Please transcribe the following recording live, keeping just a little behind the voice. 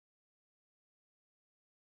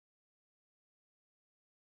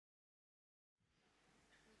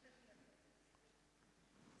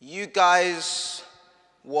You guys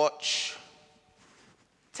watch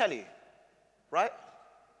telly, right?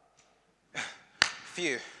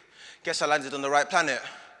 Phew, guess I landed on the right planet.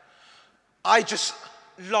 I just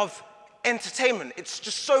love entertainment. It's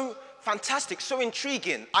just so fantastic, so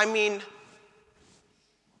intriguing. I mean,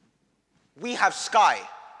 we have Sky,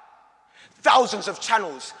 thousands of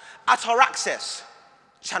channels at our access.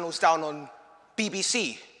 Channels down on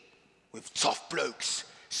BBC with tough blokes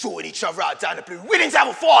sorting each other out down the blue, willing to have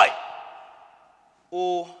a fight.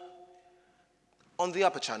 Or on the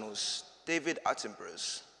upper channels, David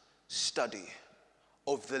Attenborough's study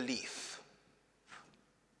of the leaf.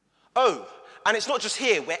 Oh, and it's not just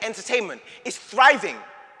here where entertainment is thriving.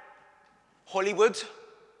 Hollywood,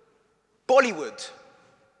 Bollywood.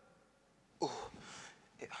 Oh,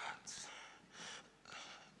 it hurts.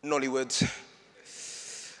 Nollywood.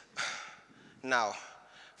 Now,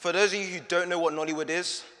 for those of you who don't know what Nollywood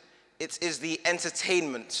is, it is the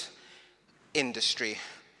entertainment industry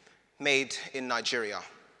made in Nigeria.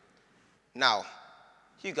 Now,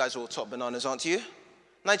 you guys are all top bananas, aren't you?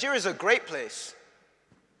 Nigeria is a great place.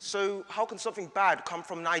 So how can something bad come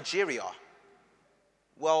from Nigeria?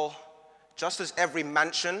 Well, just as every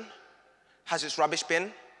mansion has its rubbish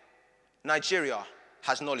bin, Nigeria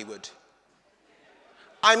has Nollywood.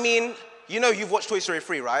 I mean, you know you've watched Toy Story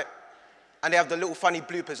 3, right? And they have the little funny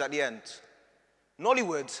bloopers at the end.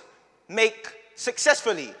 Nollywood make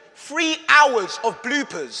successfully 3 hours of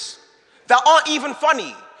bloopers that aren't even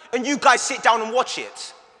funny, and you guys sit down and watch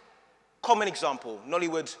it. Common example,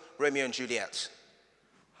 Nollywood, Romeo and Juliet.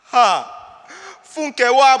 Ha!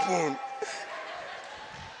 Funke, what happened?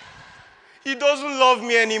 He doesn't love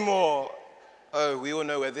me anymore. Oh, we all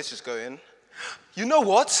know where this is going. You know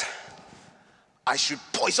what? I should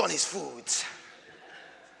poison his food.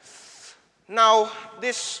 Now,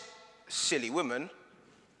 this silly woman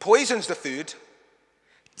poisons the food,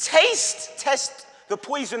 tests the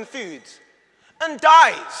poisoned food, and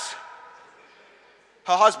dies.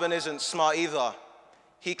 Her husband isn't smart either.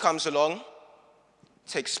 He comes along,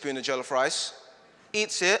 takes a spoon of jollof rice,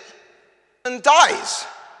 eats it, and dies.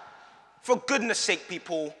 For goodness sake,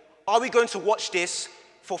 people, are we going to watch this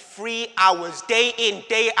for 3 hours, day in,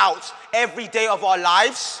 day out, every day of our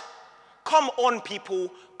lives? Come on,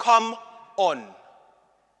 people, come on.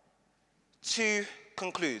 To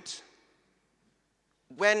conclude,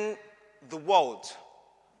 when the world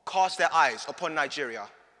cast their eyes upon Nigeria,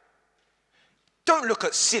 don't look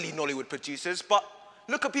at silly Nollywood producers, but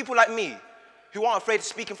look at people like me who aren't afraid to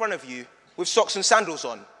speak in front of you with socks and sandals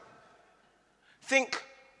on. Think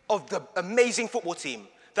of the amazing football team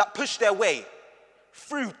that pushed their way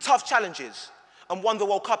through tough challenges and won the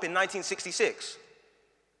World Cup in 1966.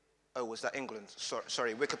 Oh, was that England?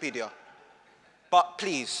 Sorry, Wikipedia. But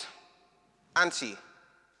please, auntie,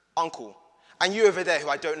 uncle, and you over there who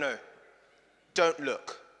I don't know, don't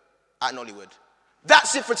look at Nollywood.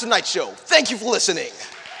 That's it for tonight's show. Thank you for listening.